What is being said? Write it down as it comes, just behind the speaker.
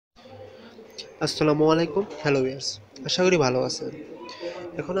আসসালামু আলাইকুম, hello viewers. আশা করি ভালো আছেন।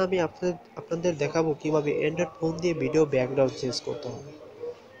 এখন আমি আপনাদের দেখাবো কিভাবে অ্যান্ড্রয়েড ফোন দিয়ে ভিডিও ব্যাকগ্রাউন্ড চেঞ্জ করতে হবে।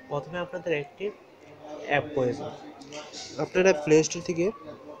 প্রথমে আপনাদের একটি অ্যাপ প্রয়োজন। আপনারা প্লে স্টোর থেকে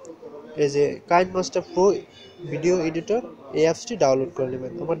এই যে কাইনমাস্টার প্রো ভিডিও এডিটর এই অ্যাপসটি ডাউনলোড করে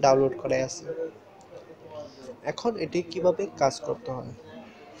নেবেন। আমার ডাউনলোড করাই আছে। এখন এটি কিভাবে কাজ করতে হয়,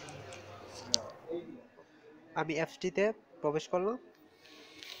 আমি অ্যাপসটিতে প্রবেশ করলাম।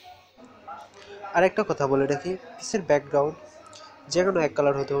 আরেকটা কথা বলে রাখি, পিসের ব্যাকগ্রাউন্ড যে কোনো এক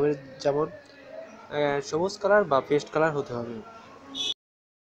কালার হতে হবে, যেমন সবুজ কালার বা পেস্ট কালার হতে হবে।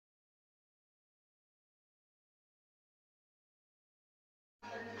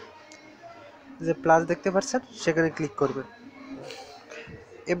 যে প্লাস দেখতে পাচ্ছেন সেখানে ক্লিক করবেন।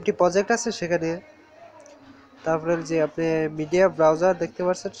 এমটি প্রজেক্ট আছে সেখানে, তারপরে যে আপনি মিডিয়া ব্রাউজার দেখতে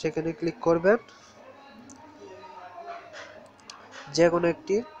পাচ্ছেন সেখানে ক্লিক করবেন। যে কোনো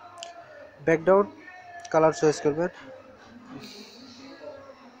একটি ব্যাকগ্রাউন্ড কালার চয়েস করবেন।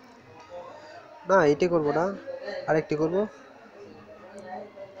 না, এটি করব না, আরেকটি করব।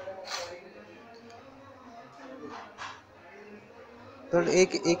 ধরুন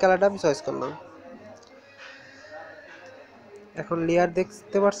এই কালারটা আমি চয়েস করলাম। এখন লেয়ার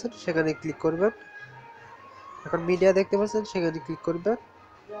দেখতে পাচ্ছেন সেখানে ক্লিক করবেন। এখন মিডিয়া দেখতে পাচ্ছেন সেখানে ক্লিক করবেন।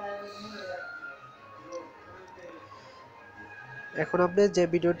 এখন আপনি যে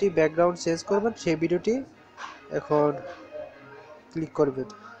ভিডিওটি ব্যাকগ্রাউন্ড চেঞ্জ করবেন সেই ভিডিওটি এখন ক্লিক করবেন।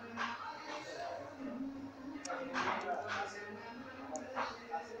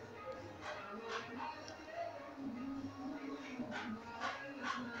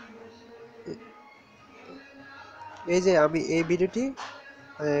 এই যে আমি এই ভিডিওটি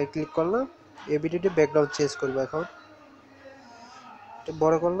ক্লিক করলাম, এই ভিডিওটি ব্যাকগ্রাউন্ড চেঞ্জ করব। এখন এটা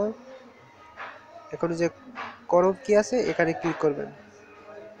বড় করলাম। এখন যে করব কি আছে এখানে ক্লিক করবেন,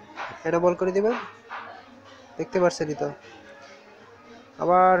 এনেবল করে দিবেন। দেখতে পাচ্ছেনই তো।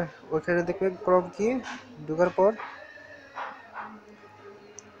 আবার ওইখানে দেখবেন ক্রম কি ঢোকার পর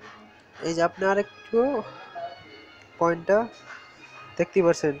এই যে আপনি আরেকটু পয়েন্টটা দেখতে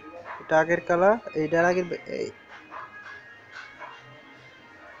পাচ্ছেন, এটা আগের কালার, এইটার আগের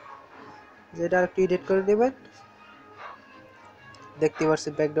যেটা আরেকটু এডিট করে নেবেন। দেখতে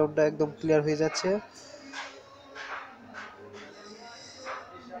পাচ্ছেন ব্যাকগ্রাউন্ডটা একদম ক্লিয়ার হয়ে যাচ্ছে।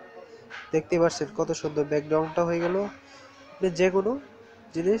 দেখতে পাচ্ছেন কত সুন্দর ব্যাকগ্রাউন্ডটা হয়ে গেল। আপনি যে কোনো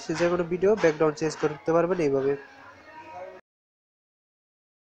জিনিস, যে কোনো ভিডিও ব্যাকগ্রাউন্ড চেঞ্জ করতে পারবেন এইভাবে।